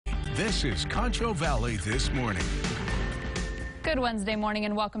This is Concho Valley This Morning. Good Wednesday morning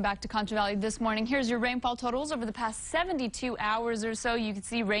and welcome back to Concho Valley This Morning. Here's your rainfall totals over the past 72 hours or so. You can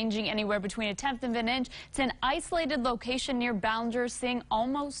see ranging anywhere between a tenth of an inch to an isolated location near Ballinger, seeing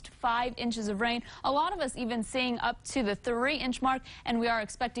almost 5 inches of rain. A lot of us even seeing up to the 3-inch mark, and we are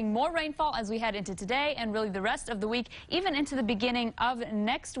expecting more rainfall as we head into today and really the rest of the week, even into the beginning of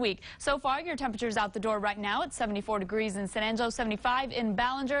next week. So far, your temperatures out the door right now at 74 degrees in San Angelo, 75 in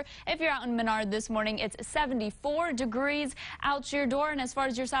Ballinger. If you're out in Menard this morning, it's 74 degrees out your door. And as far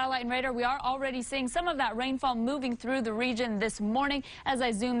as your satellite and radar, we are already seeing some of that rainfall moving through the region this morning. As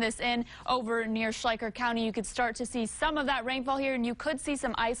I zoom this in over near Schleicher County, you could start to see some of that rainfall here, and you could see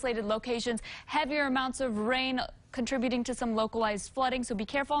some isolated locations, heavier amounts of rain contributing to some localized flooding. So be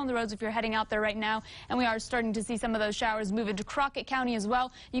careful on the roads if you're heading out there right now. And we are starting to see some of those showers move into Crockett County as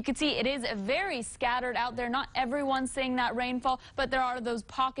well. You can see it is very scattered out there. Not everyone's seeing that rainfall, but there are those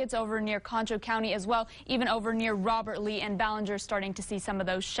pockets over near Concho County as well, even over near Robert Lee and Ballinger, starting to see some of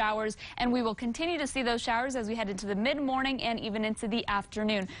those showers. And we will continue to see those showers as we head into the mid-morning and even into the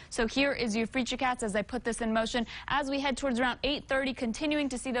afternoon. So here is your feature cats as I put this in motion. As we head towards around 8:30, continuing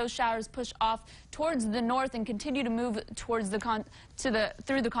to see those showers push off towards the north and continue to move towards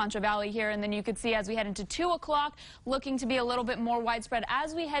through the Concho Valley here. And then you could see as we head into 2 o'clock, looking to be a little bit more widespread.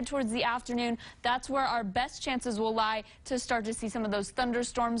 As we head towards the afternoon, that's where our best chances will lie to start to see some of those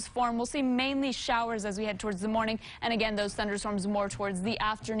thunderstorms form. We'll see mainly showers as we head towards the morning, and again, those thunderstorms more towards the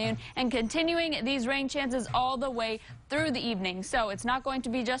afternoon, and continuing these rain chances all the way through the evening. So it's not going to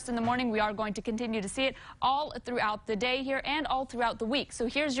be just in the morning. We are going to continue to see it all throughout the day here and all throughout the week. So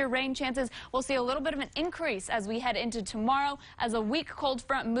here's your rain chances. We'll see a little bit of an increase as we head into tomorrow, as a weak cold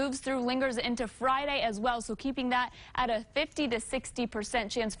front moves through, lingers into Friday as well. So keeping that at a 50 to 60%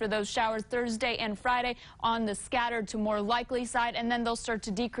 chance for those showers Thursday and Friday on the scattered to more likely side, and then they'll start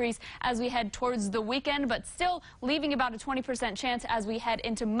to decrease as we head towards the weekend, but still leaving about a 20% chance as we head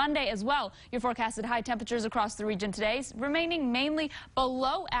into Monday as well. Your forecasted high temperatures across the region today remaining mainly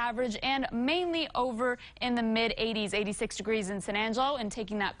below average and mainly over in the mid-80s, 86 degrees in San Angelo. And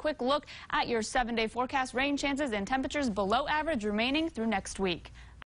taking that quick look at your 7-day forecast, rain chances and temperatures below average remaining through next week.